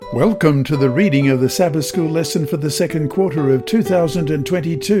Welcome to the reading of the Sabbath School lesson for the second quarter of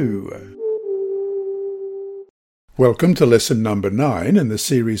 2022. Welcome to lesson number 9 in the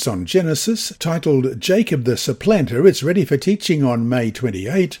series on Genesis, titled Jacob the Supplanter. It's ready for teaching on May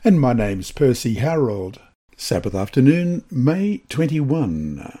 28, and my name's Percy Harold. Sabbath afternoon, May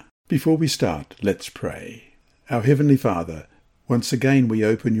 21. Before we start, let's pray. Our Heavenly Father, once again we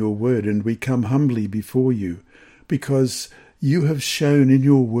open your word and we come humbly before you, because you have shown in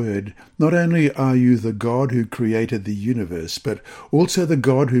your word, not only are you the God who created the universe, but also the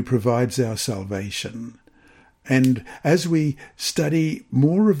God who provides our salvation. And as we study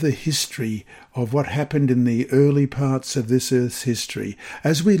more of the history of what happened in the early parts of this earth's history,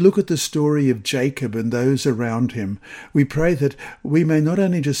 as we look at the story of Jacob and those around him, we pray that we may not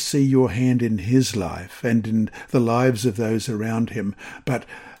only just see your hand in his life and in the lives of those around him, but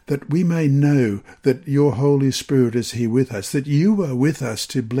that we may know that your Holy Spirit is here with us, that you are with us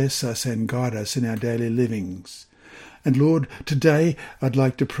to bless us and guide us in our daily livings. And Lord, today I'd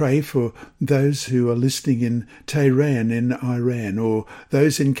like to pray for those who are listening in Tehran in Iran, or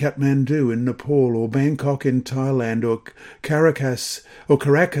those in Kathmandu in Nepal, or Bangkok in Thailand, or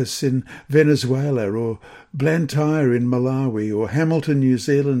Caracas in Venezuela, or Blantyre in Malawi, or Hamilton, New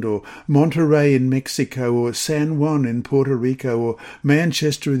Zealand, or Monterrey in Mexico, or San Juan in Puerto Rico, or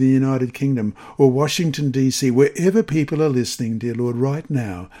Manchester in the United Kingdom, or Washington, D.C., wherever people are listening, dear Lord, right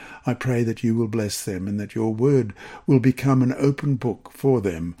now, I pray that you will bless them and that your word will become an open book for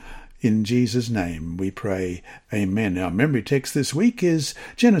them. In Jesus' name we pray. Amen. Our memory text this week is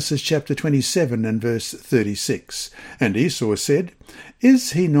Genesis chapter 27 and verse 36. And Esau said,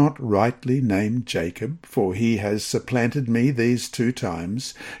 "Is he not rightly named Jacob? For he has supplanted me these 2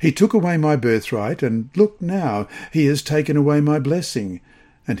 times. He took away my birthright, and look now, he has taken away my blessing."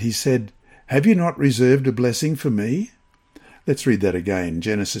 And he said, "Have you not reserved a blessing for me?" Let's read that again.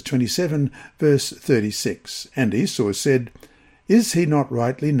 Genesis 27 verse 36. And Esau said, "Is he not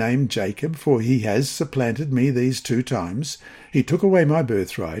rightly named Jacob? For he has supplanted me these 2 times. He took away my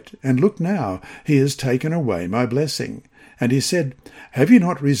birthright, and look now, he has taken away my blessing." And he said, "Have you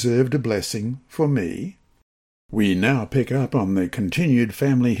not reserved a blessing for me?" We now pick up on the continued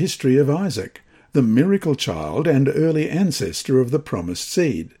family history of Isaac, the miracle child and early ancestor of the promised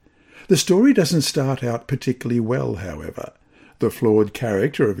seed. The story doesn't start out particularly well, however. The flawed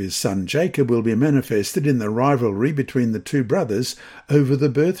character of his son Jacob will be manifested in the rivalry between the 2 brothers over the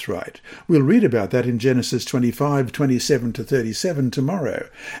birthright. We'll read about that in Genesis 25, 27 to 37 tomorrow,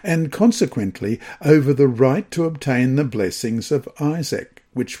 and consequently over the right to obtain the blessings of Isaac,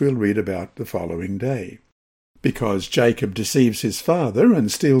 which we'll read about the following day. Because Jacob deceives his father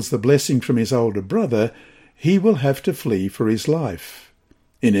and steals the blessing from his older brother, he will have to flee for his life.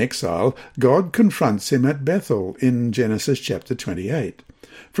 In exile, God confronts him at Bethel in Genesis chapter 28.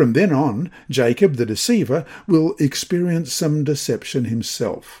 From then on, Jacob the deceiver will experience some deception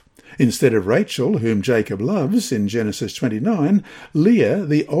himself. Instead of Rachel, whom Jacob loves, in Genesis 29, Leah,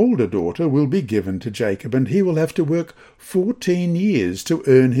 the older daughter, will be given to Jacob, and he will have to work 14 years to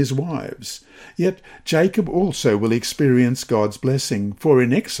earn his wives. Yet Jacob also will experience God's blessing, for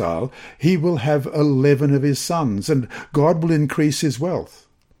in exile he will have 11 of his sons, and God will increase his wealth.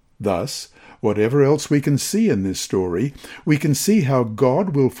 Thus, whatever else we can see in this story, we can see how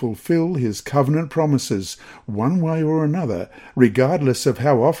God will fulfill his covenant promises one way or another, regardless of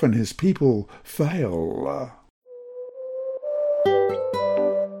how often his people fail.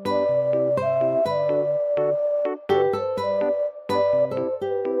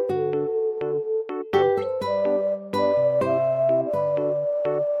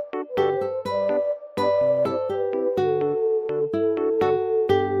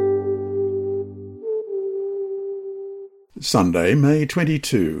 Sunday, May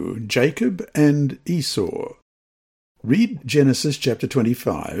 22, Jacob and Esau. Read Genesis chapter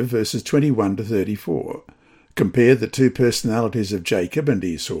 25, verses 21 to 34. Compare the 2 personalities of Jacob and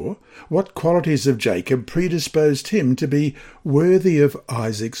Esau. What qualities of Jacob predisposed him to be worthy of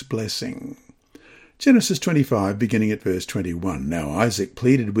Isaac's blessing? Genesis 25, beginning at verse 21. Now Isaac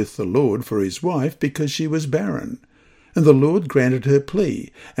pleaded with the Lord for his wife because she was barren. And the Lord granted her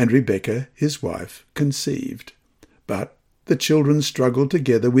plea, and Rebekah, his wife, conceived. But the children struggled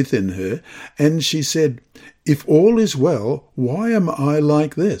together within her, and she said, "If all is well, why am I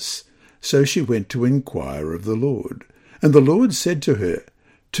like this?" So she went to inquire of the Lord. And the Lord said to her,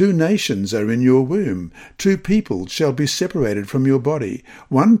 2 nations are in your womb, 2 people shall be separated from your body.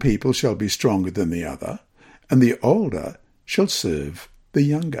 1 people shall be stronger than the other, and the older shall serve the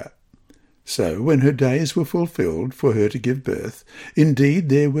younger. So when her days were fulfilled for her to give birth, indeed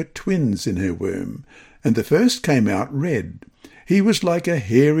there were twins in her womb, and the first came out red. He was like a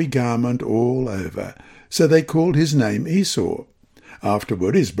hairy garment all over, so they called his name Esau.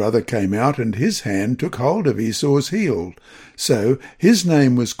 Afterward his brother came out, and his hand took hold of Esau's heel, so his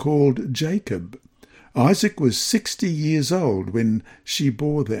name was called Jacob. Isaac was 60 years old when she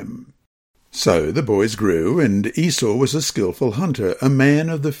bore them. So the boys grew, and Esau was a skilful hunter, a man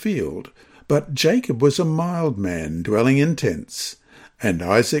of the field. But Jacob was a mild man, dwelling in tents. And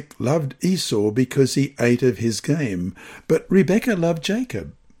Isaac loved Esau because he ate of his game, but Rebekah loved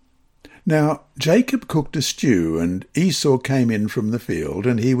Jacob. Now Jacob cooked a stew, and Esau came in from the field,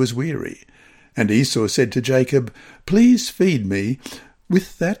 and he was weary. And Esau said to Jacob, "Please feed me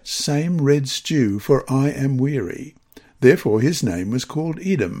with that same red stew, for I am weary." Therefore his name was called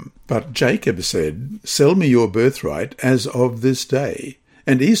Edom. But Jacob said, "Sell me your birthright as of this day."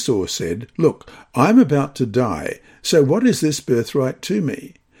 And Esau said, "Look, I am about to die, so what is this birthright to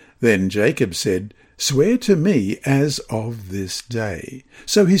me?" Then Jacob said, "Swear to me as of this day."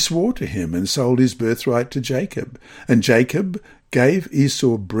 So he swore to him and sold his birthright to Jacob. And Jacob gave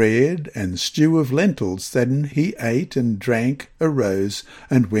Esau bread and stew of lentils. Then he ate and drank, arose,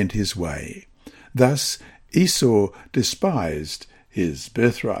 and went his way. Thus Esau despised his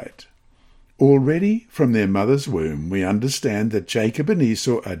birthright. Already from their mother's womb we understand that Jacob and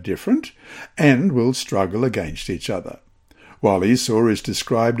Esau are different and will struggle against each other. While Esau is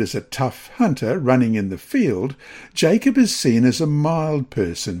described as a tough hunter running in the field, Jacob is seen as a mild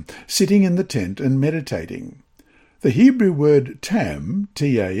person sitting in the tent and meditating. The Hebrew word tam,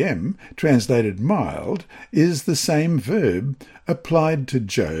 T-A-M, translated mild, is the same verb applied to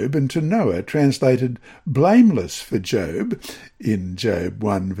Job and to Noah, translated blameless for Job. In Job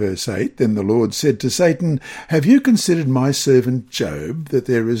 1 verse 8, then the Lord said to Satan, "Have you considered my servant Job, that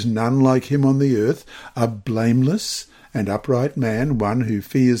there is none like him on the earth, a blameless and upright man, one who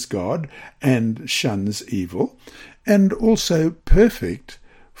fears God and shuns evil, and also perfect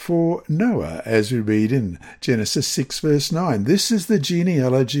for Noah," as we read in Genesis 6 verse 9. This is the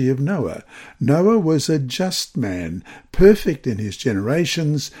genealogy of Noah. Noah was a just man, perfect in his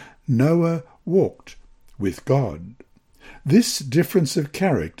generations. Noah walked with God. This difference of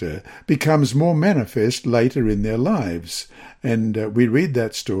character becomes more manifest later in their lives, and we read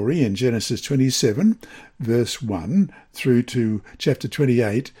that story in Genesis 27 verse 1 through to chapter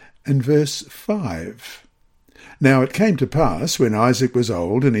 28 and verse 5. Now it came to pass, when Isaac was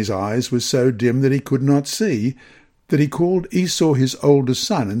old, and his eyes were so dim that he could not see, that he called Esau his oldest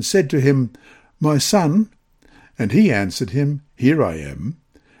son, and said to him, "My son?" And he answered him, "Here I am."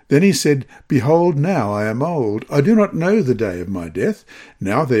 Then he said, "Behold, now I am old. I do not know the day of my death.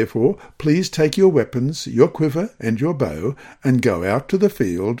 Now therefore, please take your weapons, your quiver and your bow, and go out to the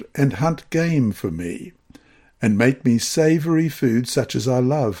field and hunt game for me. And make me savoury food such as I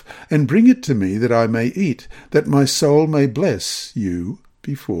love, and bring it to me that I may eat, that my soul may bless you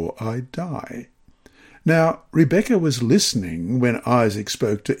before I die." Now Rebekah was listening when Isaac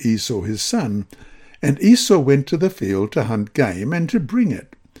spoke to Esau his son, and Esau went to the field to hunt game and to bring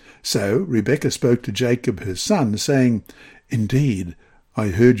it. So Rebekah spoke to Jacob her son, saying, "Indeed, I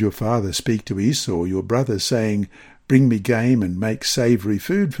heard your father speak to Esau your brother, saying, 'Bring me game and make savoury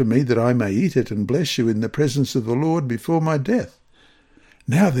food for me, that I may eat it and bless you in the presence of the Lord before my death.'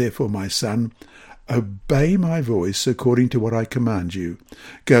 Now therefore, my son, obey my voice according to what I command you.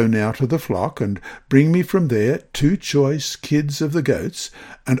 Go now to the flock, and bring me from there 2 choice kids of the goats,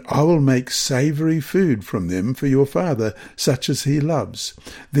 and I will make savoury food from them for your father, such as he loves.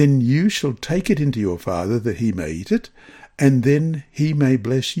 Then you shall take it into your father, that he may eat it, and then he may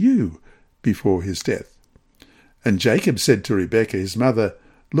bless you before his death." And Jacob said to Rebekah his mother,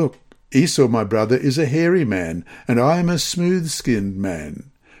 "Look, Esau my brother is a hairy man, and I am a smooth-skinned man.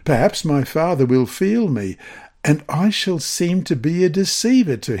 Perhaps my father will feel me, and I shall seem to be a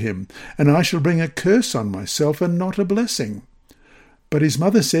deceiver to him, and I shall bring a curse on myself and not a blessing." But his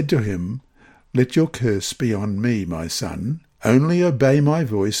mother said to him, "Let your curse be on me, my son. Only obey my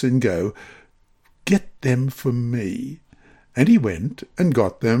voice and go. Get them for me." And he went and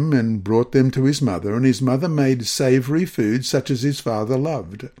got them and brought them to his mother, and his mother made savoury food such as his father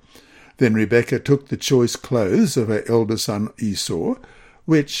loved. Then Rebekah took the choice clothes of her elder son Esau,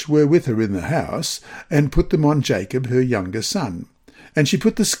 which were with her in the house, and put them on Jacob her younger son. And she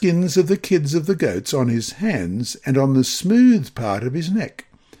put the skins of the kids of the goats on his hands and on the smooth part of his neck.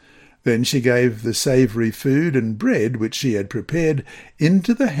 Then she gave the savoury food and bread which she had prepared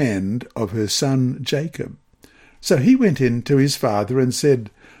into the hand of her son Jacob. So he went in to his father and said,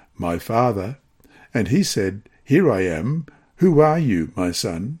 "My father." And he said, "Here I am. Who are you, my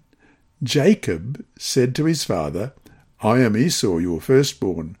son?" Jacob said to his father, "I am Esau, your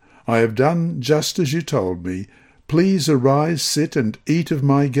firstborn. I have done just as you told me. Please arise, sit, and eat of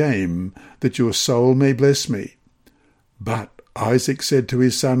my game, that your soul may bless me. But Isaac said to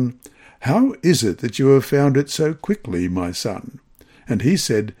his son, How is it that you have found it so quickly, my son? And he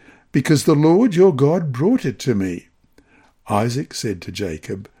said, Because the Lord your God brought it to me. Isaac said to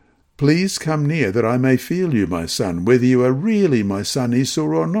Jacob, Please come near, that I may feel you, my son, whether you are really my son Esau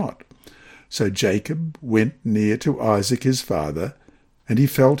or not. So Jacob went near to Isaac his father, and he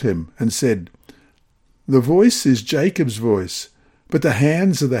felt him, and said, The voice is Jacob's voice, but the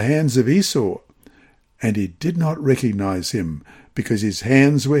hands are the hands of Esau. And he did not recognize him, because his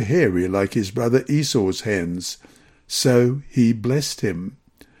hands were hairy like his brother Esau's hands. So he blessed him.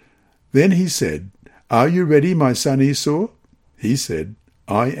 Then he said, Are you ready, my son Esau? He said,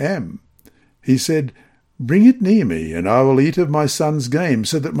 I am. He said, Bring it near me, and I will eat of my son's game,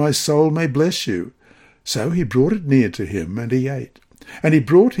 so that my soul may bless you. So he brought it near to him, and he ate. And he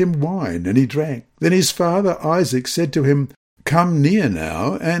brought him wine, and he drank. Then his father Isaac said to him, Come near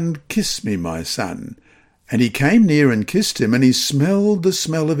now, and kiss me, my son. And he came near and kissed him, and he smelled the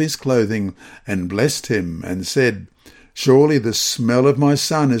smell of his clothing, and blessed him, and said, Surely the smell of my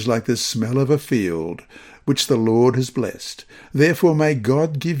son is like the smell of a field, which the Lord has blessed. Therefore may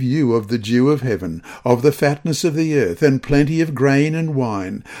God give you of the dew of heaven, of the fatness of the earth, and plenty of grain and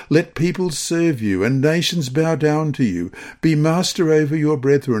wine. Let peoples serve you, and nations bow down to you. Be master over your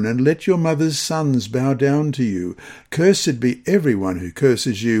brethren, and let your mother's sons bow down to you. Cursed be every one who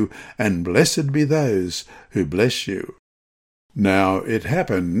curses you, and blessed be those who bless you. Now it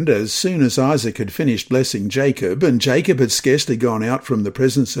happened, as soon as Isaac had finished blessing Jacob, and Jacob had scarcely gone out from the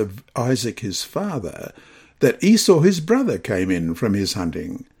presence of Isaac his father, that Esau his brother came in from his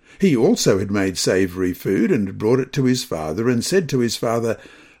hunting. He also had made savoury food, and brought it to his father, and said to his father,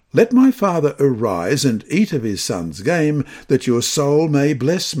 Let my father arise and eat of his son's game, that your soul may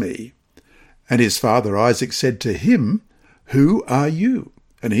bless me. And his father Isaac said to him, Who are you?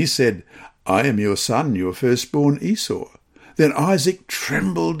 And he said, I am your son, your firstborn Esau. Then Isaac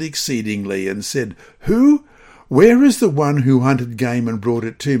trembled exceedingly, and said, Who? Where is the one who hunted game and brought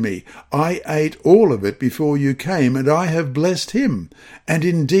it to me? I ate all of it before you came, and I have blessed him, and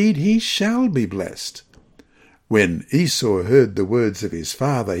indeed he shall be blessed. When Esau heard the words of his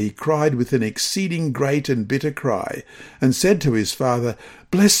father, he cried with an exceeding great and bitter cry, and said to his father,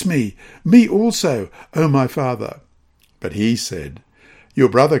 Bless me also, O my father. But he said, Your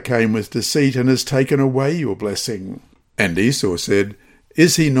brother came with deceit, and has taken away your blessing. And Esau said,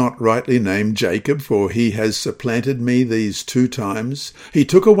 Is he not rightly named Jacob, for he has supplanted me these 2 times? He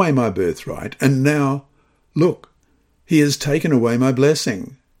took away my birthright, and now, look, he has taken away my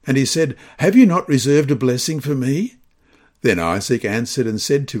blessing. And he said, Have you not reserved a blessing for me? Then Isaac answered and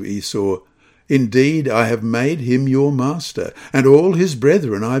said to Esau, Indeed, I have made him your master, and all his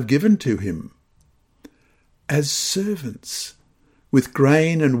brethren I have given to him. As servants, with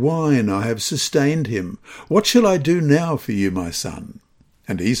grain and wine I have sustained him. What shall I do now for you, my son?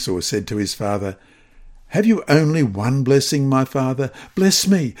 And Esau said to his father, Have you only one blessing, my father? Bless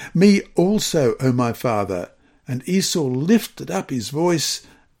me also, O my father. And Esau lifted up his voice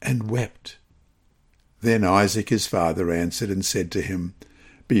and wept. Then Isaac his father answered and said to him,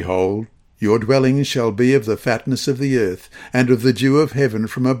 Behold, your dwelling shall be of the fatness of the earth, and of the dew of heaven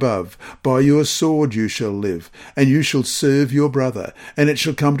from above. By your sword you shall live, and you shall serve your brother. And it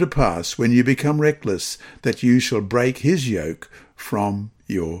shall come to pass, when you become reckless, that you shall break his yoke from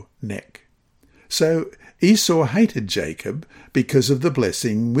your neck. So Esau hated Jacob because of the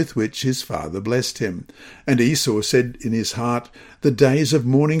blessing with which his father blessed him. And Esau said in his heart, The days of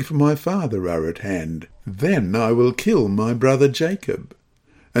mourning for my father are at hand. Then I will kill my brother Jacob.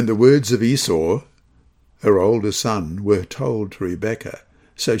 And the words of Esau, her older son, were told to Rebekah.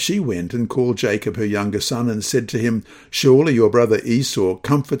 So she went and called Jacob her younger son, and said to him, Surely your brother Esau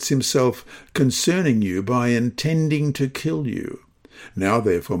comforts himself concerning you by intending to kill you. Now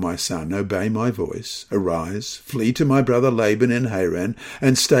therefore, my son, obey my voice. Arise, flee to my brother Laban in Haran,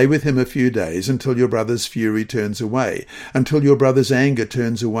 and stay with him a few days, until your brother's fury turns away, until your brother's anger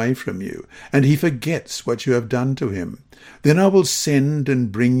turns away from you, and he forgets what you have done to him. Then I will send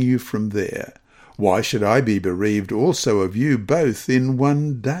and bring you from there. Why should I be bereaved also of you both in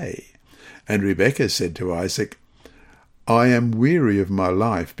one day? And Rebekah said to Isaac, I am weary of my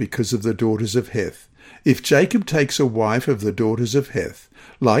life because of the daughters of Heth. If Jacob takes a wife of the daughters of Heth,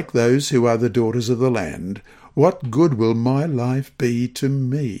 like those who are the daughters of the land, what good will my life be to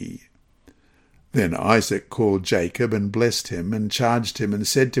me? Then Isaac called Jacob and blessed him and charged him and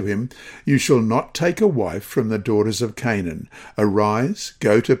said to him, You shall not take a wife from the daughters of Canaan. Arise,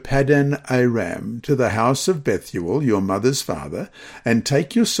 go to Paddan Aram, to the house of Bethuel, your mother's father, and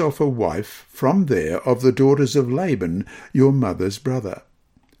take yourself a wife from there of the daughters of Laban, your mother's brother.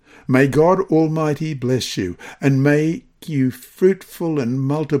 May God Almighty bless you, and make you fruitful and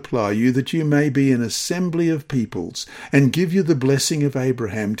multiply you, that you may be an assembly of peoples, and give you the blessing of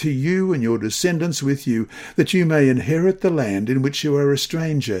Abraham to you and your descendants with you, that you may inherit the land in which you are a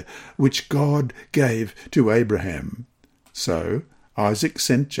stranger, which God gave to Abraham. So Isaac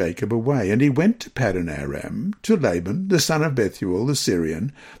sent Jacob away, and he went to Paddan Aram, to Laban, the son of Bethuel the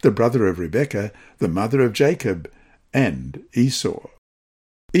Syrian, the brother of Rebekah, the mother of Jacob, and Esau.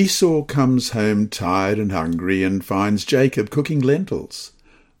 Esau comes home tired and hungry and finds Jacob cooking lentils.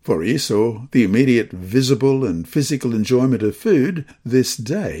 For Esau, the immediate visible and physical enjoyment of food this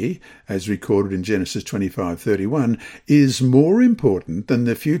day, as recorded in Genesis 25:31, is more important than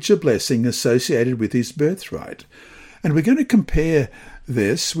the future blessing associated with his birthright. And we're going to compare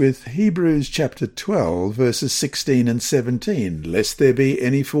this with Hebrews chapter 12, verses 16 and 17, lest there be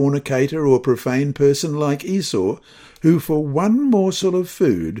any fornicator or profane person like Esau, who for one morsel of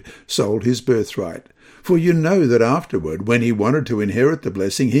food sold his birthright. For you know that afterward, when he wanted to inherit the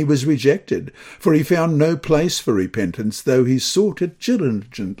blessing, he was rejected, for he found no place for repentance, though he sought it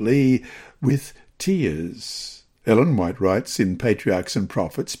diligently with tears. Ellen White writes in Patriarchs and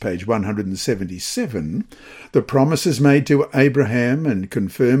Prophets, page 177, the promises made to Abraham and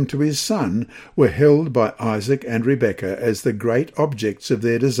confirmed to his son were held by Isaac and Rebekah as the great objects of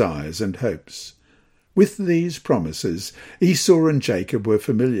their desires and hopes. With these promises, Esau and Jacob were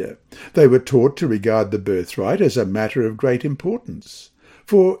familiar. They were taught to regard the birthright as a matter of great importance,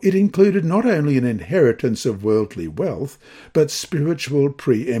 for it included not only an inheritance of worldly wealth, but spiritual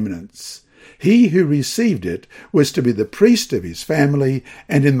preeminence. He who received it was to be the priest of his family,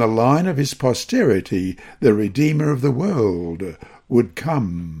 and in the line of his posterity the Redeemer of the world would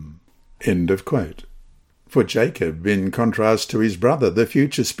come. End of quote. For Jacob, in contrast to his brother, the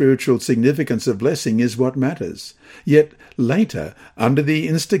future spiritual significance of blessing is what matters. Yet later, under the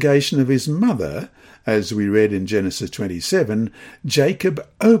instigation of his mother, as we read in Genesis 27, Jacob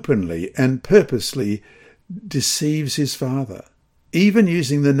openly and purposely deceives his father, even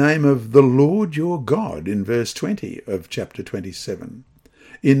using the name of the Lord your God in verse 20 of chapter 27,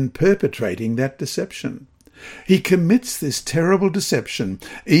 in perpetrating that deception. He commits this terrible deception,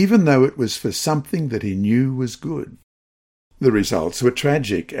 even though it was for something that he knew was good. The results were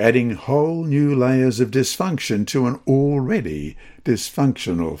tragic, adding whole new layers of dysfunction to an already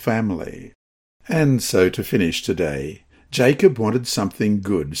dysfunctional family. And so to finish today, Jacob wanted something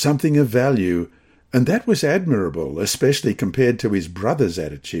good, something of value, and that was admirable, especially compared to his brother's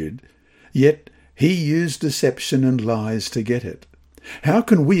attitude. Yet he used deception and lies to get it. How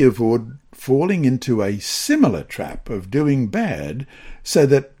can we avoid falling into a similar trap of doing bad so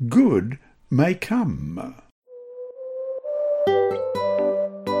that good may come?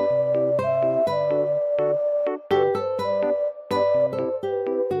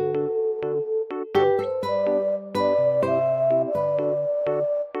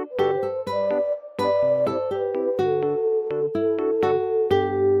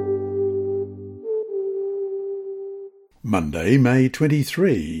 Monday, May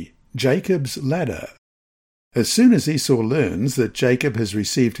 23. Jacob's ladder. As soon as Esau learns that Jacob has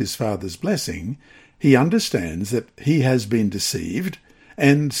received his father's blessing, he understands that he has been deceived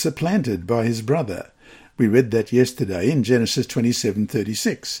and supplanted by his brother. We read that yesterday in Genesis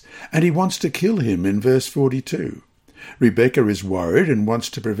 27:36, and he wants to kill him in verse 42. Rebekah is worried and wants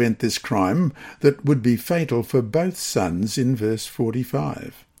to prevent this crime that would be fatal for both sons in verse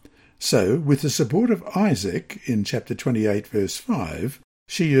 45. So, with the support of Isaac in chapter 28, verse 5,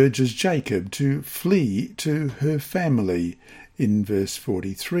 she urges Jacob to flee to her family in verse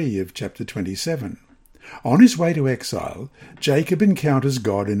 43 of chapter 27. On his way to exile, Jacob encounters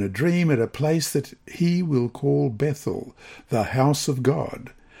God in a dream at a place that he will call Bethel, the house of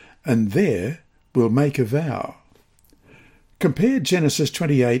God, and there will make a vow. Compare Genesis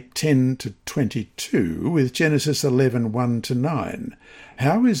 28:10-22 with Genesis 11:1-9.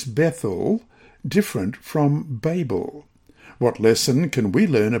 How is Bethel different from Babel? What lesson can we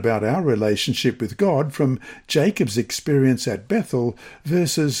learn about our relationship with God from Jacob's experience at Bethel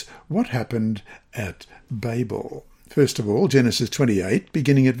versus what happened at Babel? First of all, Genesis 28,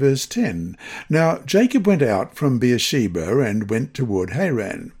 beginning at verse 10. Now Jacob went out from Beersheba and went toward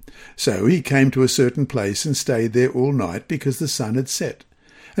Haran. So he came to a certain place and stayed there all night because the sun had set.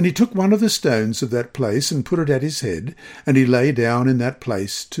 And he took one of the stones of that place and put it at his head, and he lay down in that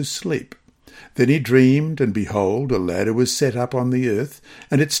place to sleep. Then he dreamed, and behold, a ladder was set up on the earth,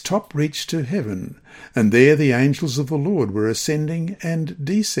 and its top reached to heaven, and there the angels of the Lord were ascending and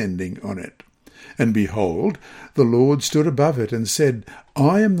descending on it. And behold, the Lord stood above it and said,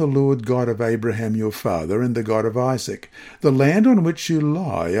 I am the Lord God of Abraham your father, and the God of Isaac. The land on which you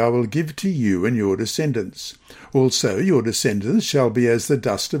lie I will give to you and your descendants. Also your descendants shall be as the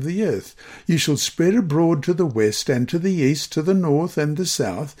dust of the earth. You shall spread abroad to the west and to the east, to the north and the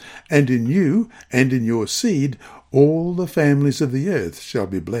south, and in you and in your seed all the families of the earth shall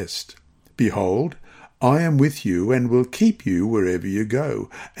be blessed. Behold, I am with you and will keep you wherever you go,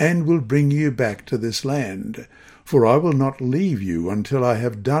 and will bring you back to this land. For I will not leave you until I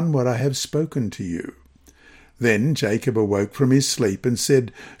have done what I have spoken to you. Then Jacob awoke from his sleep and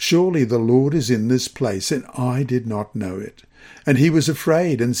said, Surely the Lord is in this place, and I did not know it. And he was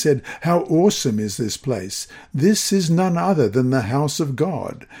afraid and said, How awesome is this place! This is none other than the house of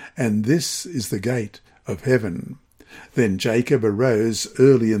God, and this is the gate of heaven. Then Jacob arose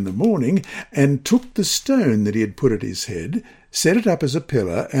early in the morning and took the stone that he had put at his head, set it up as a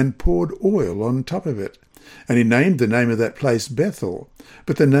pillar, and poured oil on top of it. And he named the name of that place Bethel.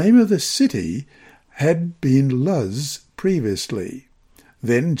 But the name of the city had been Luz previously.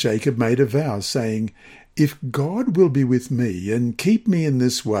 Then Jacob made a vow, saying, If God will be with me, and keep me in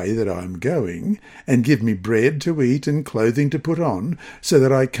this way that I am going, and give me bread to eat and clothing to put on, so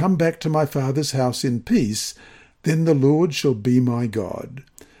that I come back to my father's house in peace, then the Lord shall be my God.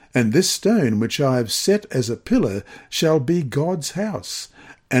 And this stone which I have set as a pillar shall be God's house,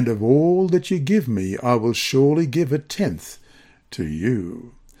 and of all that you give me I will surely give 1/10 to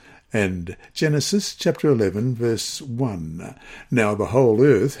you. And Genesis chapter 11 verse 1. Now the whole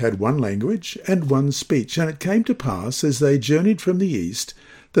earth had one language and one speech, and it came to pass, as they journeyed from the east,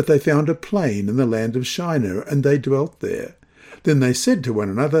 that they found a plain in the land of Shinar, and they dwelt there. Then they said to one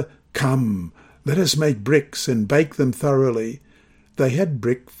another, Come, let us make bricks and bake them thoroughly. They had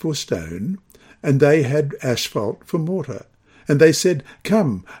brick for stone, and they had asphalt for mortar. And they said,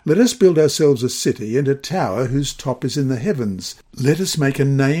 Come, let us build ourselves a city and a tower whose top is in the heavens. Let us make a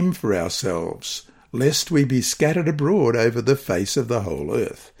name for ourselves, lest we be scattered abroad over the face of the whole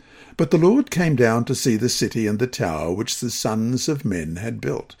earth. But the Lord came down to see the city and the tower which the sons of men had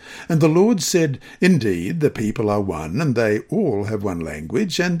built. And the Lord said, Indeed, the people are one, and they all have one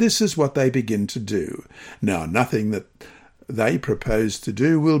language, and this is what they begin to do. Now nothing that they propose to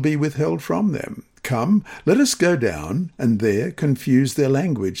do will be withheld from them. Come, let us go down, and there confuse their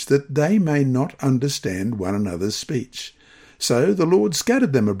language, that they may not understand one another's speech. So the Lord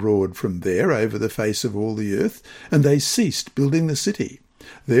scattered them abroad from there over the face of all the earth, and they ceased building the city.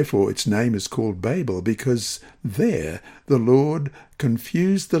 Therefore its name is called Babel, because there the Lord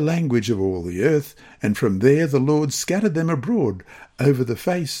confused the language of all the earth, and from there the Lord scattered them abroad over the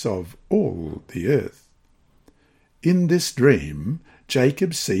face of all the earth. In this dream,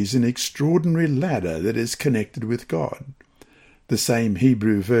 Jacob sees an extraordinary ladder that is connected with God. The same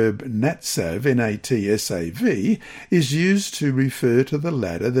Hebrew verb natsav, N-A-T-S-A-V, is used to refer to the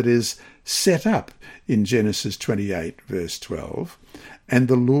ladder that is set up in Genesis 28, verse 12, and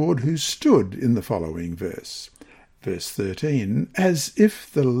the Lord who stood in the following verse. Verse 13, as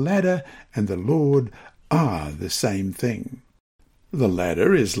if the ladder and the Lord are the same thing. The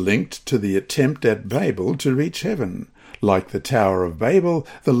ladder is linked to the attempt at Babel to reach heaven. Like the Tower of Babel,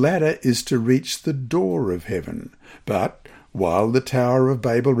 the ladder is to reach the door of heaven. But while the Tower of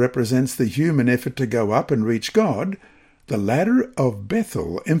Babel represents the human effort to go up and reach God, the ladder of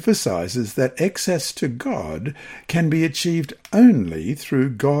Bethel emphasizes that access to God can be achieved only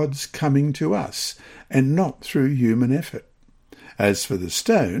through God's coming to us, and not through human effort. As for the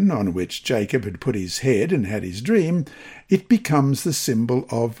stone on which Jacob had put his head and had his dream, it becomes the symbol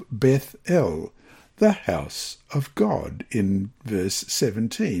of Beth-El, the house of God, in verse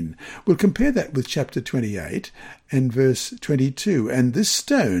 17. We'll compare that with chapter 28 and verse 22. And this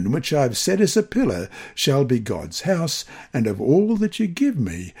stone which I have set as a pillar shall be God's house, and of all that you give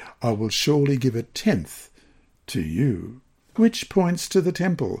me I will surely give 1/10 to you. Which points to the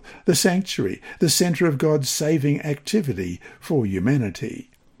temple, the sanctuary, the centre of God's saving activity for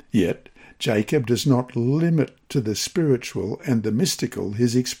humanity. Yet Jacob does not limit to the spiritual and the mystical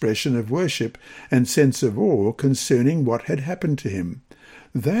his expression of worship and sense of awe concerning what had happened to him.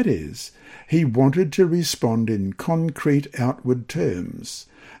 That is, he wanted to respond in concrete outward terms.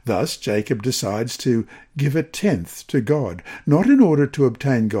 Thus Jacob decides to give 1/10 to God, not in order to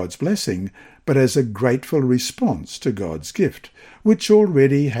obtain God's blessing, but as a grateful response to God's gift, which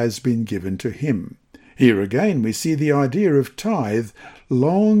already has been given to him. Here again we see the idea of tithe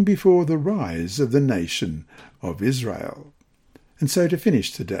long before the rise of the nation of Israel. And so to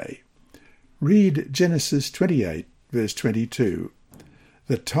finish today, Read Genesis 28, verse 22.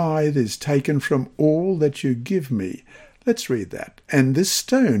 The tithe is taken from all that you give me. Let's read that. And this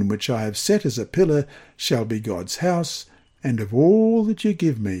stone which I have set as a pillar shall be God's house, and of all that you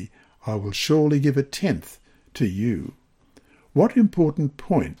give me, I will surely give a tenth to you. What important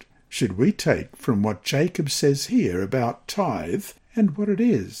point should we take from what Jacob says here about tithe and what it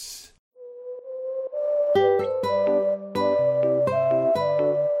is?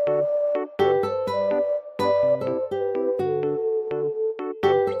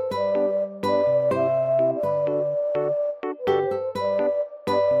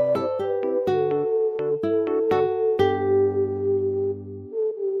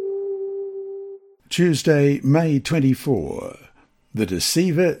 Tuesday, May 24. The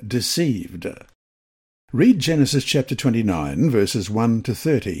deceiver deceived. Read Genesis chapter 29, verses 1 to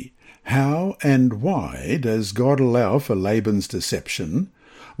 30. How and why does God allow for Laban's deception?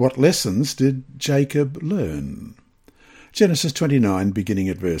 What lessons did Jacob learn? Genesis 29, beginning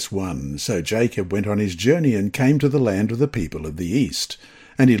at verse 1. So Jacob went on his journey and came to the land of the people of the east.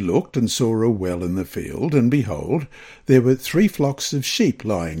 And he looked and saw a well in the field, and behold, there were 3 flocks of sheep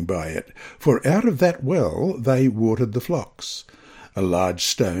lying by it, for out of that well they watered the flocks. A large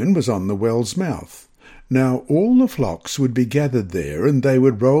stone was on the well's mouth. Now all the flocks would be gathered there, and they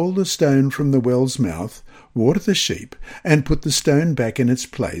would roll the stone from the well's mouth, water the sheep, and put the stone back in its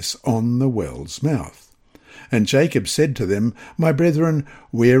place on the well's mouth. And Jacob said to them, My brethren,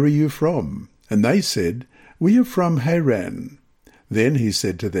 where are you from? And they said, We are from Haran. Then he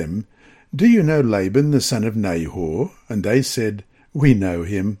said to them, Do you know Laban the son of Nahor? And they said, We know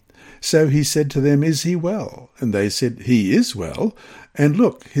him. So he said to them, Is he well? And they said, He is well. And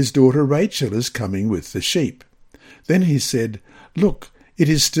look, his daughter Rachel is coming with the sheep. Then he said, Look, it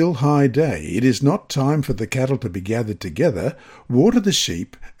is still high day. It is not time for the cattle to be gathered together. Water the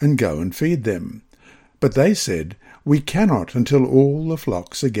sheep and go and feed them. But they said, We cannot until all the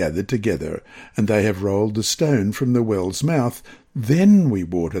flocks are gathered together, and they have rolled the stone from the well's mouth. Then we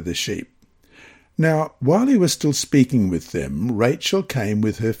water the sheep. Now, while he was still speaking with them, Rachel came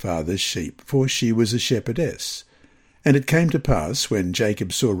with her father's sheep, for she was a shepherdess. And it came to pass, when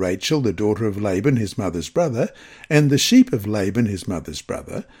Jacob saw Rachel, the daughter of Laban his mother's brother, and the sheep of Laban his mother's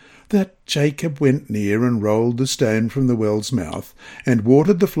brother, that Jacob went near and rolled the stone from the well's mouth, and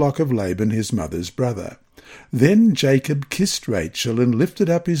watered the flock of Laban his mother's brother. Then Jacob kissed Rachel, and lifted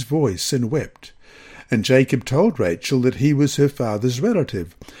up his voice, and wept. And Jacob told Rachel that he was her father's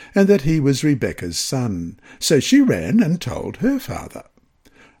relative, and that he was Rebekah's son. So she ran and told her father.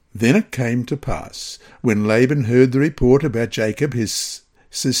 Then it came to pass, when Laban heard the report about Jacob his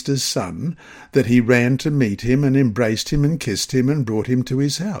sister's son, that he ran to meet him, and embraced him, and kissed him, and brought him to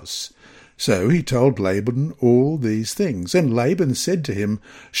his house. So he told Laban all these things. And Laban said to him,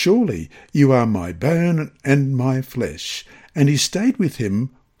 Surely you are my bone and my flesh. And he stayed with him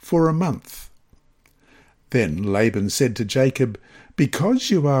for a month. Then Laban said to Jacob, Because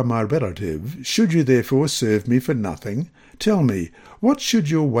you are my relative, should you therefore serve me for nothing? Tell me, what should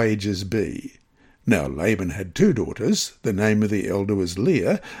your wages be? Now Laban had 2 daughters. The name of the elder was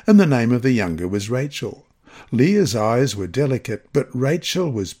Leah, and the name of the younger was Rachel. Leah's eyes were delicate, but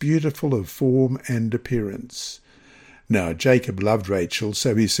Rachel was beautiful of form and appearance. Now Jacob loved Rachel,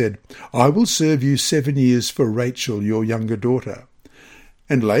 so he said, I will serve you 7 years for Rachel, your younger daughter.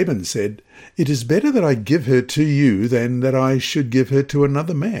 And Laban said, It is better that I give her to you than that I should give her to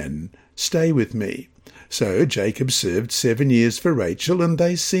another man. Stay with me. So Jacob served 7 years for Rachel, and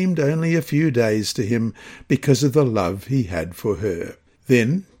they seemed only a few days to him because of the love he had for her.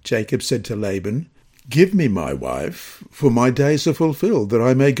 Then Jacob said to Laban, Give me my wife, for my days are fulfilled, that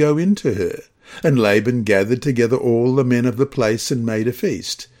I may go in to her. And Laban gathered together all the men of the place and made a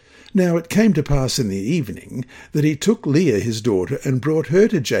feast. Now it came to pass in the evening that he took Leah his daughter and brought her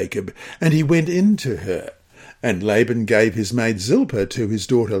to Jacob, and he went in to her. And Laban gave his maid Zilpah to his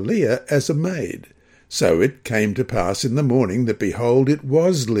daughter Leah as a maid. So it came to pass in the morning that, behold, it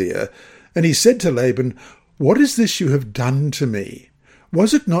was Leah. And he said to Laban, What is this you have done to me?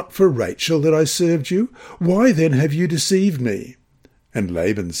 Was it not for Rachel that I served you? Why then have you deceived me? And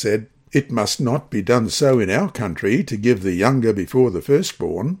Laban said, It must not be done so in our country, to give the younger before the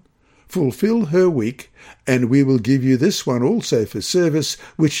firstborn. Fulfill her week, and we will give you this one also for service,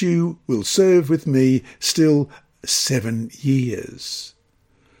 which you will serve with me still 7 years.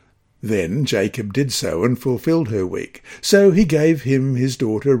 Then Jacob did so, and fulfilled her week. So he gave him his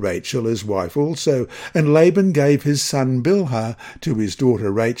daughter Rachel as wife also, and Laban gave his son Bilhah to his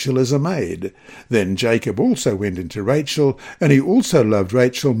daughter Rachel as a maid. Then Jacob also went into Rachel, and he also loved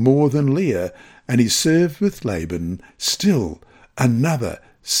Rachel more than Leah, and he served with Laban still another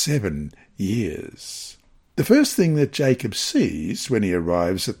 7 years. The first thing that Jacob sees when he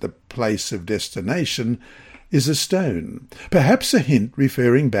arrives at the place of destination is a stone, perhaps a hint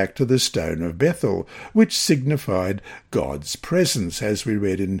referring back to the stone of Bethel, which signified God's presence, as we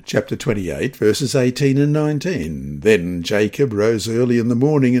read in chapter 28, verses 18 and 19. Then Jacob rose early in the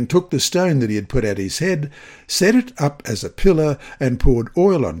morning and took the stone that he had put at his head, set it up as a pillar, and poured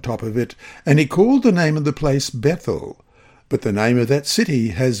oil on top of it, and he called the name of the place Bethel, but the name of that city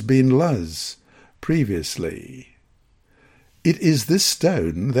has been Luz previously. It is this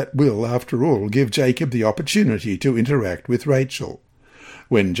stone that will, after all, give Jacob the opportunity to interact with Rachel.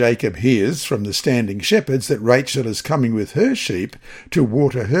 When Jacob hears from the standing shepherds that Rachel is coming with her sheep to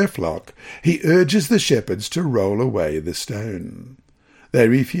water her flock, he urges the shepherds to roll away the stone. They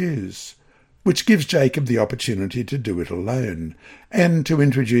refuse, which gives Jacob the opportunity to do it alone, and to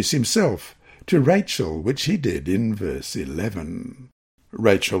introduce himself to Rachel, which he did in verse 11.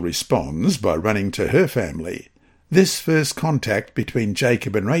 Rachel responds by running to her family. This first contact between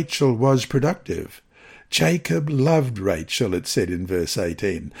Jacob and Rachel was productive. Jacob loved Rachel, it said in verse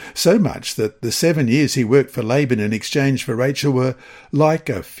 18, so much that the 7 years he worked for Laban in exchange for Rachel were like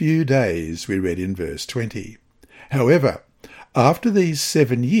a few days, we read in verse 20. However, after these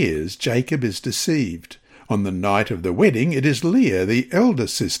 7 years, Jacob is deceived. On the night of the wedding, it is Leah, the elder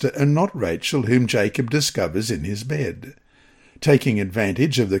sister, and not Rachel, whom Jacob discovers in his bed. Taking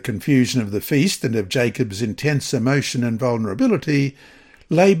advantage of the confusion of the feast and of Jacob's intense emotion and vulnerability,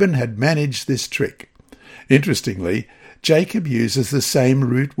 Laban had managed this trick. Interestingly, Jacob uses the same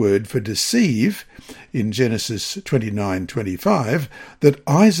root word for deceive in Genesis 29:25 that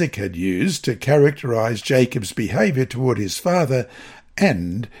Isaac had used to characterize Jacob's behavior toward his father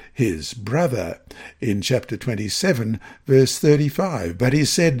and his brother in chapter 27, verse 35. But he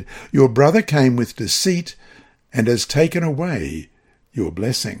said, "Your brother came with deceit and has taken away your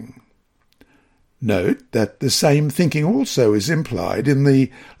blessing." Note that the same thinking also is implied in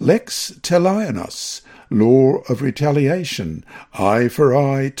the lex talionis, law of retaliation, eye for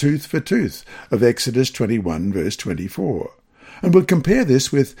eye, tooth for tooth, of Exodus 21, verse 24. And we'll compare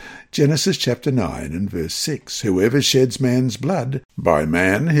this with Genesis chapter 9 and verse 6. "Whoever sheds man's blood, by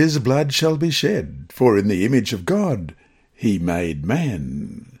man his blood shall be shed, for in the image of God he made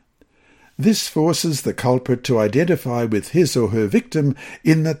man." This forces the culprit to identify with his or her victim,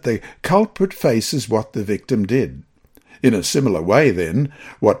 in that the culprit faces what the victim did. In a similar way, then,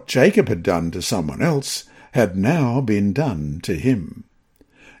 what Jacob had done to someone else had now been done to him.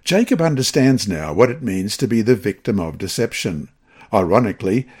 Jacob understands now what it means to be the victim of deception.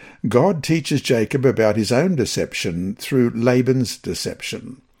 Ironically, God teaches Jacob about his own deception through Laban's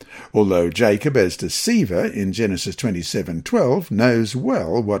deception. Although Jacob, as deceiver in Genesis 27:12, knows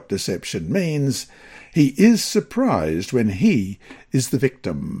well what deception means, he is surprised when he is the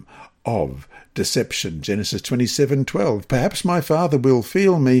victim of deception. Genesis 27:12, "Perhaps my father will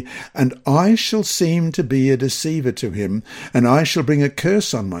feel me, and I shall seem to be a deceiver to him, and I shall bring a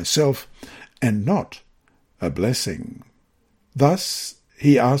curse on myself, and not a blessing." Thus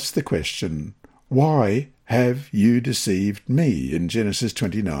he asks the question, "Why have you deceived me?" in Genesis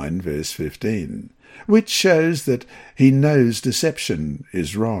 29, verse 15, which shows that he knows deception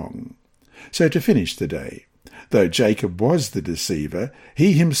is wrong. So to finish the day, though Jacob was the deceiver,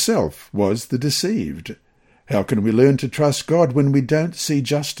 he himself was the deceived. How can we learn to trust God when we don't see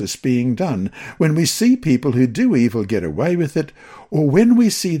justice being done, when we see people who do evil get away with it, or when we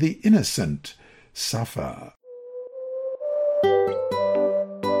see the innocent suffer?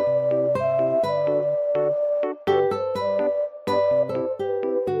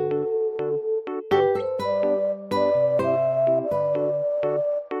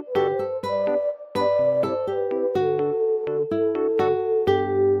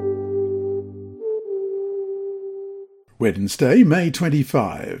 Wednesday, May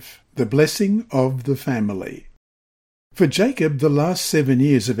 25. The blessing of the family. For Jacob, the last 7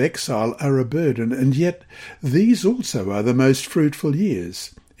 years of exile are a burden, and yet these also are the most fruitful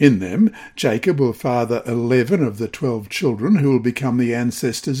years. In them, Jacob will father 11 of the 12 children who will become the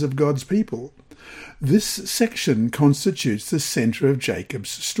ancestors of God's people. This section constitutes the centre of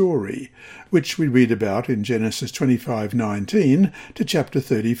Jacob's story, which we read about in Genesis 25:19 to chapter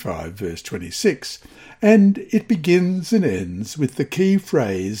 35, verse 26, and it begins and ends with the key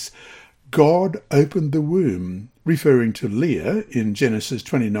phrase, "God opened the womb," referring to Leah in Genesis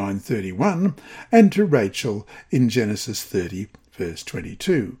 29:31 and to Rachel in Genesis 30, verse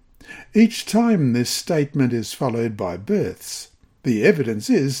 22. Each time this statement is followed by births. The evidence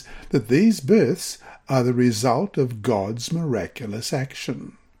is that these births are the result of God's miraculous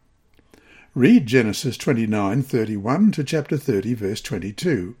action. Read Genesis 29:31 to chapter 30, verse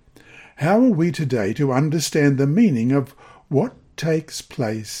 22. how are we today to understand the meaning of what takes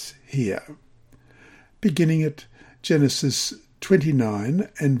place here? Beginning at Genesis 29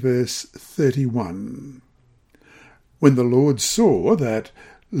 and verse 31. When the Lord saw that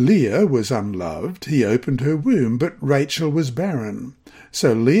Leah was unloved, he opened her womb, but Rachel was barren.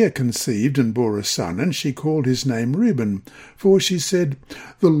 So Leah conceived and bore a son, and she called his name Reuben, for she said,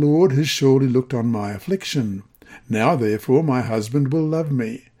 "The Lord has surely looked on my affliction. Now therefore my husband will love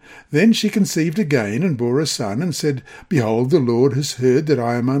me." Then she conceived again and bore a son, and said, "Behold, the Lord has heard that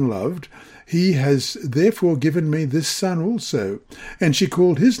I am unloved. He has therefore given me this son also." And she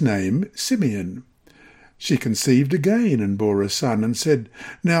called his name Simeon. She conceived again and bore a son, and said,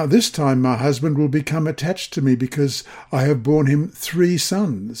 "Now this time my husband will become attached to me, because I have borne him 3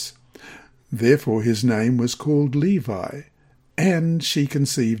 sons." Therefore his name was called Levi. And she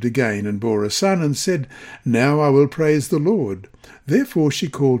conceived again and bore a son, and said, "Now I will praise the Lord." Therefore she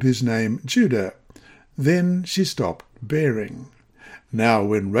called his name Judah. Then she stopped bearing. Now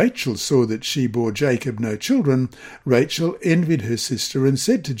when Rachel saw that she bore Jacob no children, Rachel envied her sister, and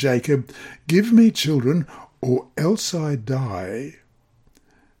said to Jacob, "Give me children, or else I die."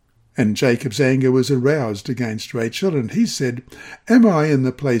 And Jacob's anger was aroused against Rachel, and he said, "Am I in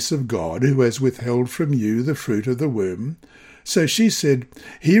the place of God, who has withheld from you the fruit of the womb?" So she said,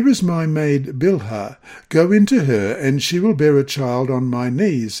 "Here is my maid Bilhah. Go into her, and she will bear a child on my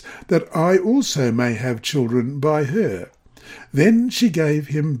knees, that I also may have children by her." Then she gave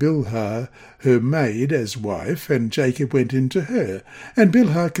him Bilhah, her maid, as wife, and Jacob went into her. And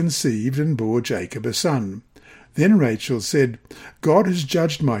Bilhah conceived and bore Jacob a son. Then Rachel said, "God has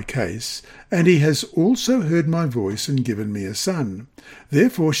judged my case, and he has also heard my voice and given me a son."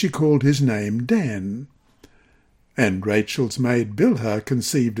 Therefore she called his name Dan. And Rachel's maid Bilhah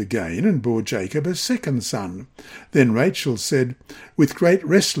conceived again and bore Jacob a second son. Then Rachel said, "With great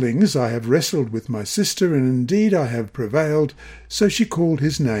wrestlings I have wrestled with my sister, and indeed I have prevailed." So she called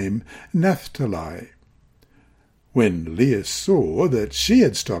his name Naphtali. When Leah saw that she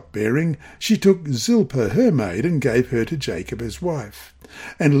had stopped bearing, she took Zilpah her maid and gave her to Jacob as wife.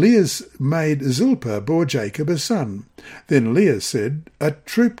 And Leah's maid Zilpah bore Jacob a son. Then Leah said, "A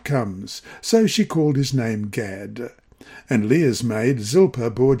troop comes." So she called his name Gad. And Leah's maid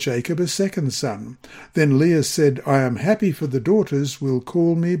Zilpah bore Jacob a second son. Then Leah said, "I am happy, for the daughters will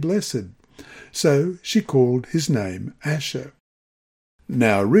call me blessed." So she called his name Asher.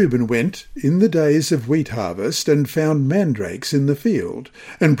 Now Reuben went in the days of wheat harvest, and found mandrakes in the field,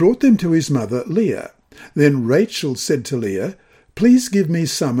 and brought them to his mother Leah. Then Rachel said to Leah, "Please give me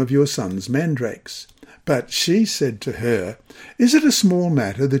some of your son's mandrakes." But she said to her, "Is it a small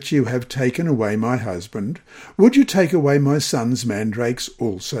matter that you have taken away my husband? Would you take away my son's mandrakes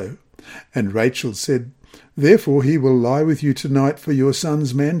also?" And Rachel said, "Therefore he will lie with you tonight for your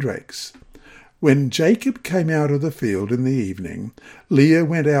son's mandrakes." When Jacob came out of the field in the evening, Leah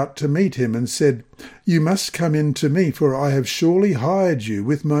went out to meet him and said, "You must come in to me, for I have surely hired you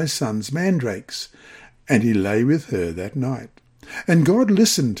with my son's mandrakes." And he lay with her that night. And God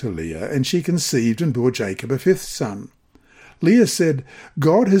listened to Leah, and she conceived and bore Jacob a 5th son. Leah said,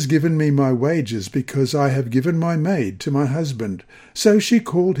 "God has given me my wages, because I have given my maid to my husband." So she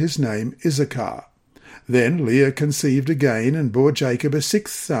called his name Issachar. Then Leah conceived again and bore Jacob a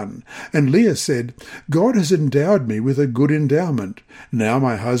 6th son. And Leah said, "God has endowed me with a good endowment. Now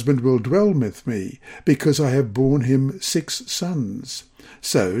my husband will dwell with me, because I have borne him 6 sons.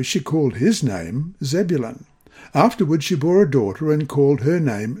 So she called his name Zebulun. Afterward she bore a daughter, and called her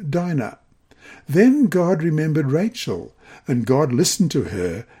name Dinah. Then God remembered Rachel, and God listened to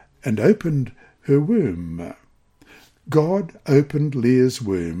her, and opened her womb. God opened Leah's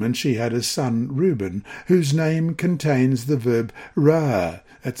womb, and she had a son, Reuben, whose name contains the verb ra'ah,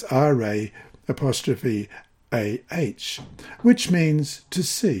 that's R-A'-ah, which means to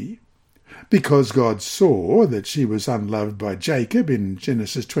see. Because God saw that she was unloved by Jacob in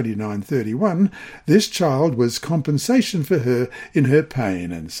Genesis 29:31, this child was compensation for her in her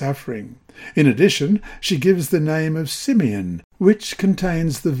pain and suffering. In addition, she gives the name of Simeon, which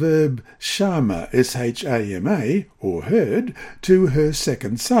contains the verb shama, S-H-A-M-A, or heard, to her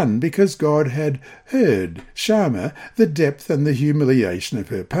second son, because God had heard, Shama, the depth and the humiliation of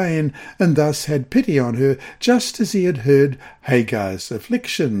her pain, and thus had pity on her, just as he had heard Hagar's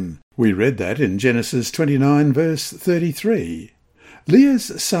affliction. We read that in Genesis 29, verse 33.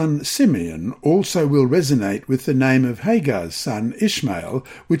 Leah's son Simeon also will resonate with the name of Hagar's son Ishmael,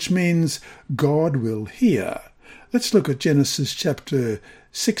 which means God will hear. Let's look at Genesis chapter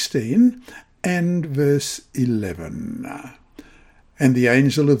 16 and verse 11. And the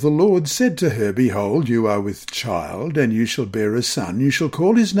angel of the Lord said to her, Behold, you are with child, and you shall bear a son. You shall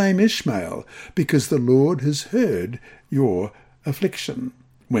call his name Ishmael, because the Lord has heard your affliction.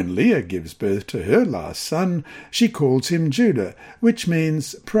 When Leah gives birth to her last son, she calls him Judah, which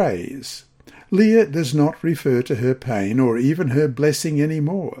means praise. Leah does not refer to her pain or even her blessing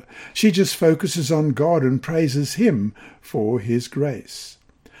anymore. She just focuses on God and praises him for his grace.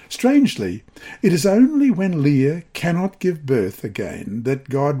 Strangely, it is only when Leah cannot give birth again that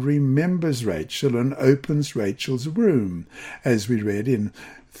God remembers Rachel and opens Rachel's womb, as we read in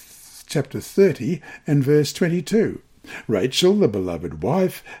chapter 30 and verse 22. Rachel, the beloved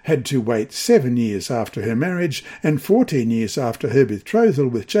wife, had to wait 7 years after her marriage and 14 years after her betrothal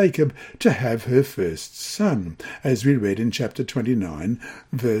with Jacob to have her first son, as we read in chapter 29,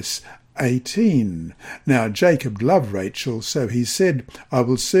 verse 18. Now Jacob loved Rachel, so he said, I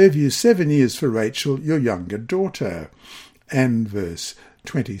will serve you 7 years for Rachel, your younger daughter. And verse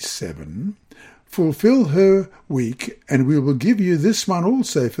 27, Fulfill her week, and we will give you this one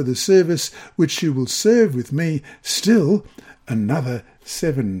also for the service which you will serve with me still another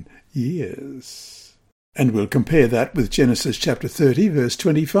 7 years. And we'll compare that with Genesis chapter 30, verse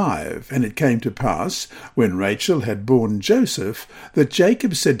 25. And it came to pass, when Rachel had borne Joseph, that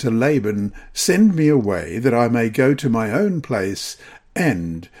Jacob said to Laban, Send me away, that I may go to my own place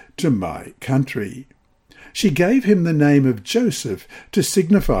and to my country. She gave him the name of Joseph to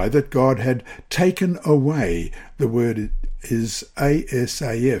signify that God had taken away, the word is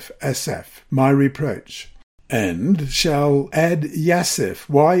Asaph, Asaph, my reproach, and shall add Yasaph,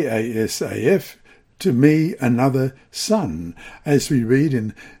 Yasaph, to me another son, as we read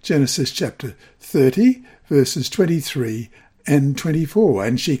in Genesis chapter 30, verses 23 and 24.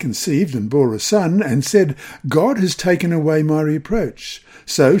 And she conceived and bore a son, and said, God has taken away my reproach.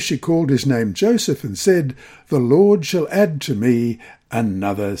 So she called his name Joseph, and said, The Lord shall add to me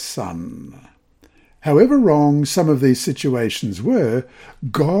another son. However wrong some of these situations were,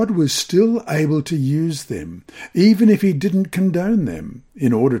 God was still able to use them, even if he didn't condone them,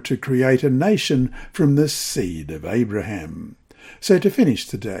 in order to create a nation from the seed of Abraham. So to finish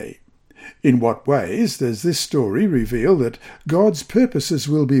today, in what ways does this story reveal that God's purposes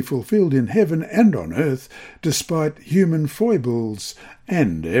will be fulfilled in heaven and on earth, despite human foibles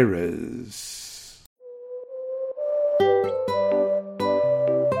and errors?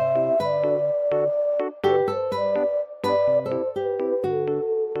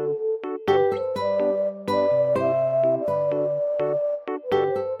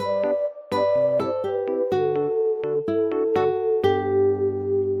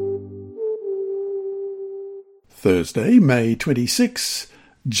 Thursday, May 26,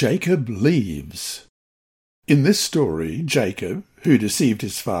 Jacob leaves. In this story, Jacob, who deceived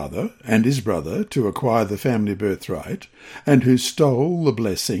his father and his brother to acquire the family birthright, and who stole the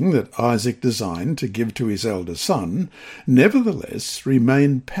blessing that Isaac designed to give to his elder son, nevertheless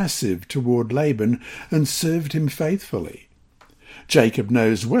remained passive toward Laban and served him faithfully. Jacob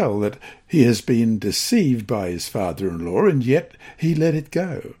knows well that he has been deceived by his father-in-law, and yet he let it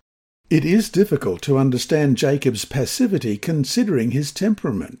go. It is difficult to understand Jacob's passivity considering his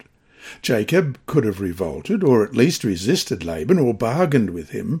temperament. Jacob could have revolted, or at least resisted Laban, or bargained with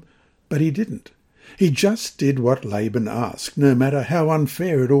him, but he didn't. He just did what Laban asked, no matter how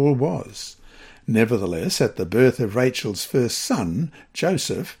unfair it all was. Nevertheless, at the birth of Rachel's first son,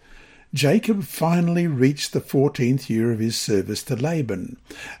 Joseph, Jacob finally reached the 14th year of his service to Laban,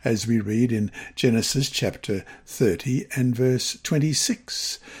 as we read in Genesis chapter 30 and verse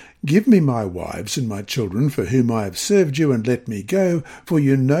 26. Give me my wives and my children for whom I have served you, and let me go, for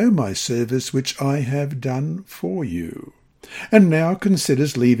you know my service which I have done for you. And now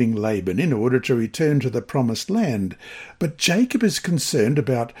considers leaving Laban in order to return to the promised land. But Jacob is concerned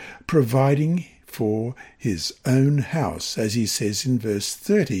about providing for his own house, as he says in verse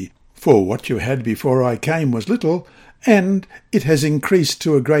 30, For what you had before I came was little, and it has increased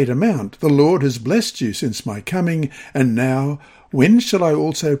to a great amount. The Lord has blessed you since my coming, and now when shall I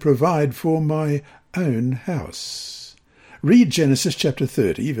also provide for my own house? Read Genesis chapter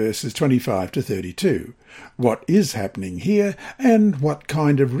 30, verses 25 to 32. What is happening here, and what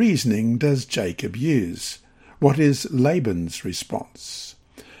kind of reasoning does Jacob use? What is Laban's response?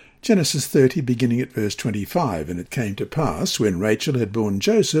 Genesis 30, beginning at verse 25, And it came to pass, when Rachel had borne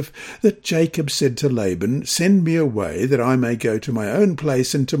Joseph, that Jacob said to Laban, Send me away, that I may go to my own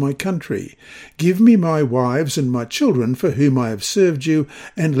place and to my country. Give me my wives and my children, for whom I have served you,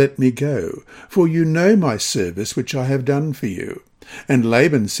 and let me go. For you know my service which I have done for you. And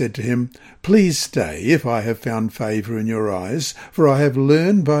Laban said to him, Please stay, if I have found favour in your eyes, for I have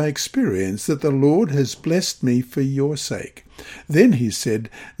learned by experience that the Lord has blessed me for your sake. Then he said,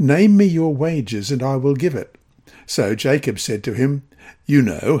 "Name me your wages, and I will give it." So Jacob said to him, "You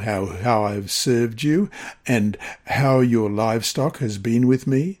know how I have served you, and how your livestock has been with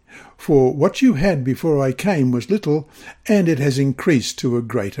me. For what you had before I came was little, and it has increased to a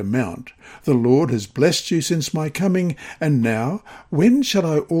great amount. The Lord has blessed you since my coming, and now when shall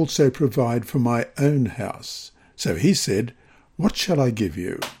I also provide for my own house?" So he said, "What shall I give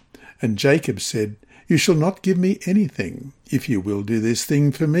you?" And Jacob said, "You shall not give me anything. If you will do this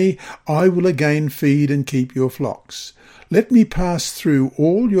thing for me, I will again feed and keep your flocks. Let me pass through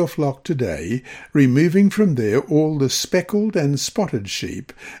all your flock today, removing from there all the speckled and spotted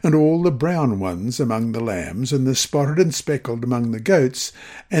sheep, and all the brown ones among the lambs, and the spotted and speckled among the goats,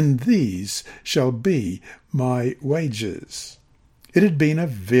 and these shall be my wages." It had been a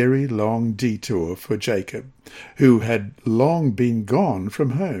very long detour for Jacob, who had long been gone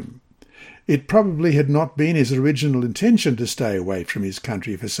from home. It probably had not been his original intention to stay away from his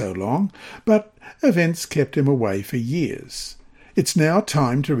country for so long, but events kept him away for years. It's now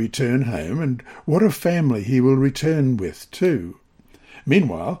time to return home, and what a family he will return with, too.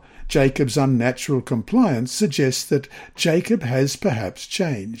 Meanwhile, Jacob's unnatural compliance suggests that Jacob has perhaps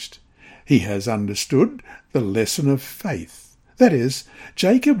changed. He has understood the lesson of faith. That is,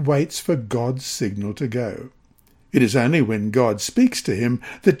 Jacob waits for God's signal to go. It is only when God speaks to him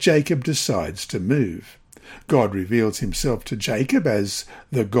that Jacob decides to move. God reveals himself to Jacob as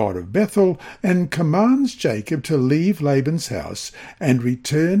the God of Bethel and commands Jacob to leave Laban's house and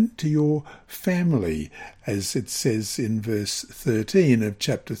return to your family, as it says in verse 13 of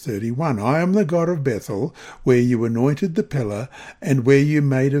chapter 31. "I am the God of Bethel, where you anointed the pillar and where you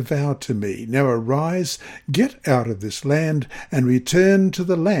made a vow to me. Now arise, get out of this land and return to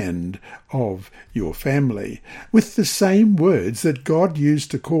the land of your family," with the same words that God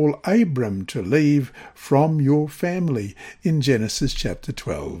used to call Abram to leave from your family in Genesis chapter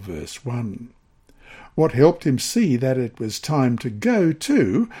 12, verse 1. What helped him see that it was time to go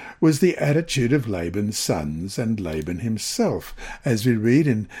too was the attitude of Laban's sons and Laban himself, as we read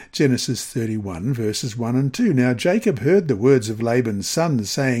in Genesis 31, verses 1 and 2. "Now Jacob heard the words of Laban's sons,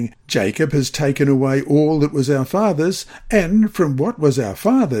 saying, Jacob has taken away all that was our father's, and from what was our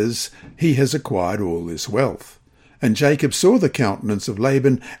father's he has acquired all this wealth. And Jacob saw the countenance of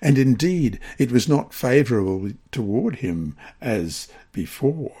Laban, and indeed it was not favourable toward him as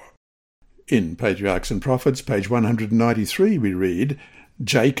before." In Patriarchs and Prophets, page 193, we read,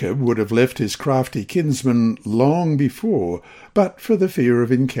 "Jacob would have left his crafty kinsman long before, but for the fear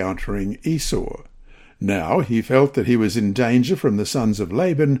of encountering Esau. Now he felt that he was in danger from the sons of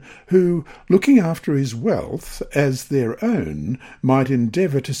Laban, who, looking after his wealth as their own, might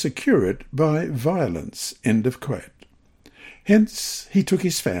endeavour to secure it by violence." End of quote. Hence he took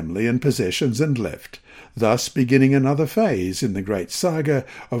his family and possessions and left, thus beginning another phase in the great saga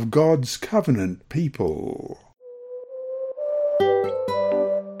of God's covenant people.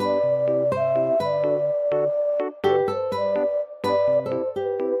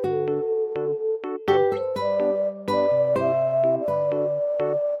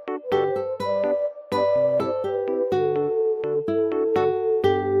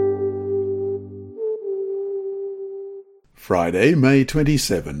 Friday, May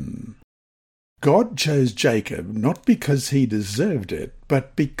 27. God chose Jacob not because he deserved it,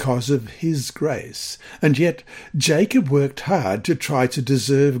 but because of his grace. And yet Jacob worked hard to try to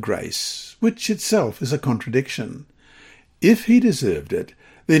deserve grace, which itself is a contradiction. If he deserved it,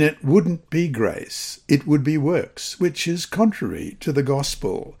 then it wouldn't be grace, it would be works, which is contrary to the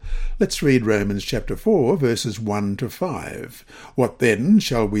gospel. Let's read Romans chapter 4, verses 1 to 5. "What then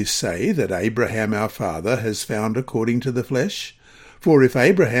shall we say that Abraham our father has found according to the flesh? For if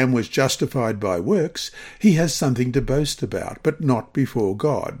Abraham was justified by works, he has something to boast about, but not before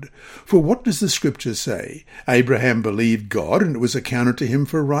God. For what does the Scripture say? Abraham believed God, and it was accounted to him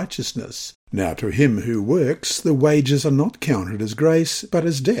for righteousness. Now to him who works, the wages are not counted as grace, but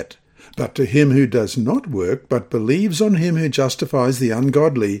as debt. But to him who does not work, but believes on him who justifies the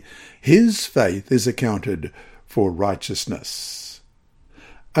ungodly, his faith is accounted for righteousness."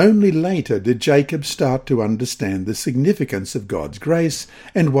 Only later did Jacob start to understand the significance of God's grace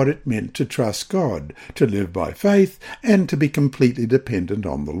and what it meant to trust God, to live by faith, and to be completely dependent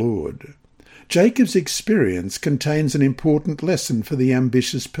on the Lord. Jacob's experience contains an important lesson for the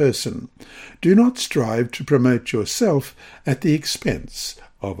ambitious person. Do not strive to promote yourself at the expense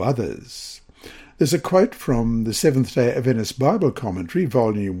of others. There's a quote from the Seventh-day Adventist Bible Commentary,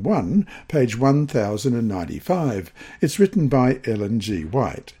 Volume 1, page 1095. It's written by Ellen G.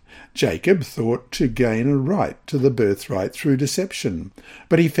 White. "Jacob thought to gain a right to the birthright through deception,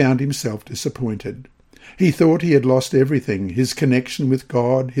 but he found himself disappointed. He thought he had lost everything, his connection with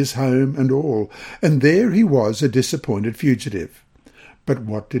God, his home and all, and there he was, a disappointed fugitive. But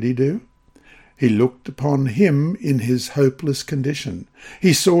what did he do? He looked upon him in his hopeless condition.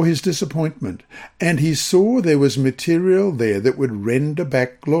 He saw his disappointment, and he saw there was material there that would render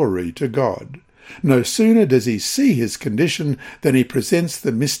back glory to God. No sooner does he see his condition than he presents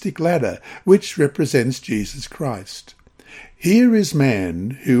the mystic ladder, which represents Jesus Christ. Here is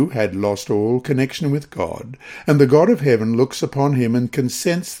man who had lost all connection with God, and the God of heaven looks upon him and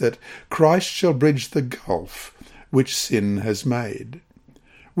consents that Christ shall bridge the gulf which sin has made.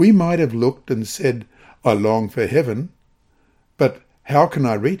 We might have looked and said, I long for heaven, but how can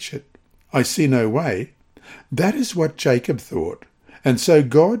I reach it? I see no way. That is what Jacob thought. And so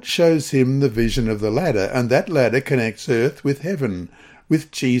God shows him the vision of the ladder, and that ladder connects earth with heaven,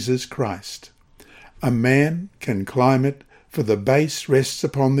 with Jesus Christ. A man can climb it, for the base rests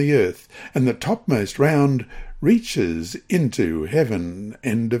upon the earth, and the topmost round reaches into heaven.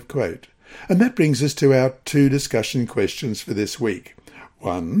 End of quote. And that brings us to our 2 discussion questions for this week.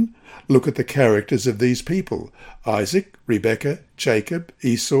 1. Look at the characters of these people: Isaac, Rebekah, Jacob,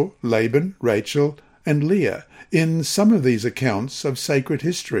 Esau, Laban, Rachel, and Leah, in some of these accounts of sacred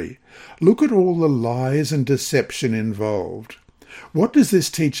history. Look at all the lies and deception involved. What does this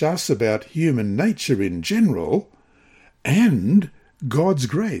teach us about human nature in general and God's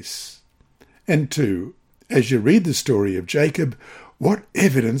grace? And 2. As you read the story of Jacob, what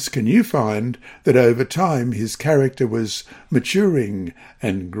evidence can you find that over time his character was maturing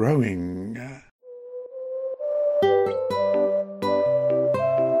and growing?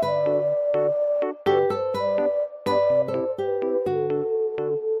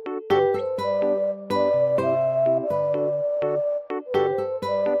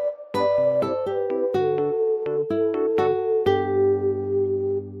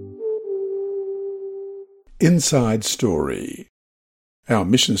 Inside Story. Our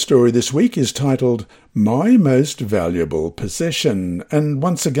mission story this week is titled My Most Valuable Possession, and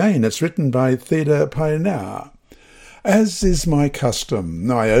once again it's written by Theda Paynar. As is my custom,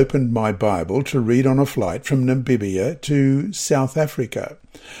 I opened my Bible to read on a flight from Namibia to South Africa.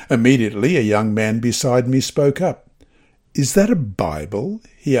 Immediately a young man beside me spoke up. "Is that a Bible?"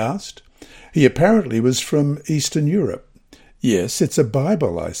 he asked. He apparently was from Eastern Europe. "Yes, it's a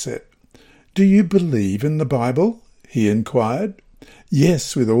Bible," I said. "Do you believe in the Bible?" he inquired.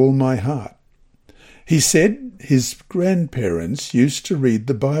 "Yes, with all my heart." He said his grandparents used to read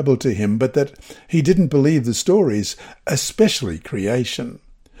the Bible to him, but that he didn't believe the stories, especially creation.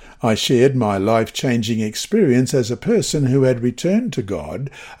 I shared my life-changing experience as a person who had returned to God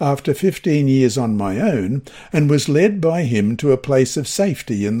after 15 years on my own and was led by him to a place of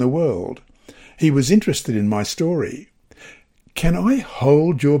safety in the world. He was interested in my story. "Can I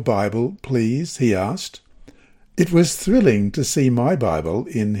hold your Bible, please?" he asked. It was thrilling to see my Bible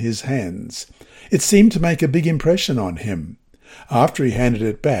in his hands. It seemed to make a big impression on him. After he handed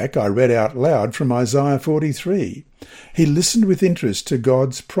it back, I read out loud from Isaiah 43. He listened with interest to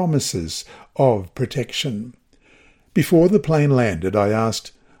God's promises of protection. Before the plane landed, I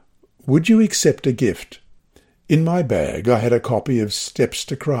asked, "Would you accept a gift?" In my bag, I had a copy of Steps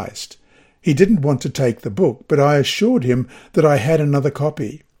to Christ. He didn't want to take the book, but I assured him that I had another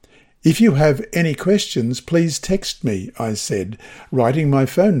copy. "If you have any questions, please text me," I said, writing my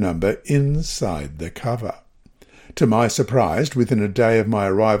phone number inside the cover. To my surprise, within a day of my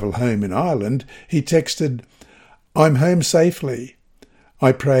arrival home in Ireland, he texted, "I'm home safely."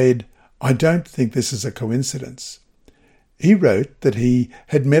 I prayed, "I don't think this is a coincidence." He wrote that he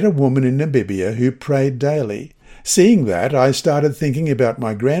had met a woman in Namibia who prayed daily. Seeing that, I started thinking about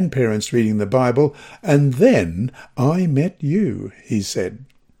my grandparents reading the Bible, and then I met you, he said.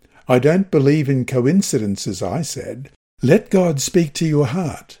 "I don't believe in coincidences," I said. "Let God speak to your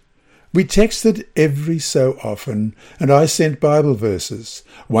heart." We texted every so often, and I sent Bible verses.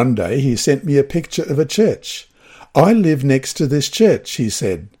 One day he sent me a picture of a church. "I live next to this church," he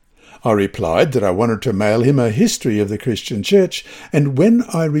said. I replied that I wanted to mail him a history of the Christian church, and when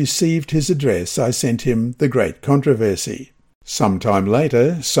I received his address, I sent him The Great Controversy. Sometime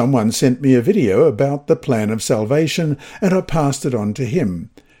later, someone sent me a video about the plan of salvation, and I passed it on to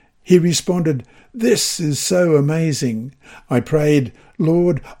him. He responded, "This is so amazing." I prayed,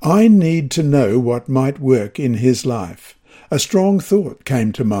 "Lord, I need to know what might work in his life." A strong thought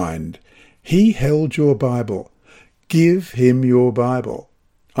came to mind. He held your Bible. Give him your Bible.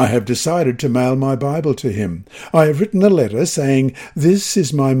 I have decided to mail my Bible to him. I have written a letter saying, "This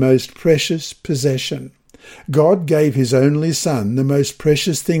is my most precious possession." God gave his only Son, the most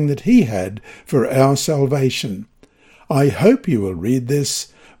precious thing that he had, for our salvation. I hope you will read this.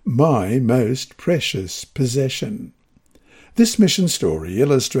 My Most Precious Possession. This mission story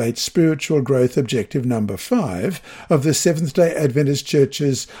illustrates spiritual growth objective number 5 of the Seventh-day Adventist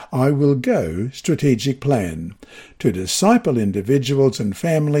Church's I Will Go strategic plan, to disciple individuals and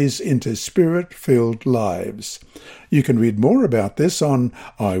families into spirit-filled lives. You can read more about this on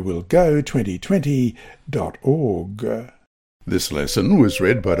iwillgo2020.org. This lesson was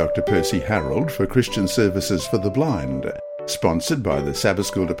read by Dr. Percy Harold for Christian Services for the Blind. Sponsored by the Sabbath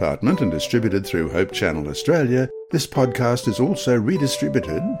School Department and distributed through Hope Channel Australia, this podcast is also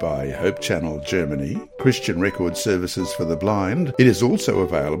redistributed by Hope Channel Germany, Christian Record Services for the Blind. It is also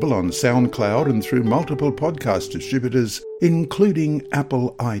available on SoundCloud and through multiple podcast distributors, including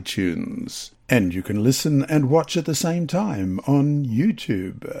Apple iTunes. And you can listen and watch at the same time on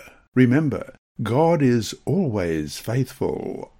YouTube. Remember, God is always faithful.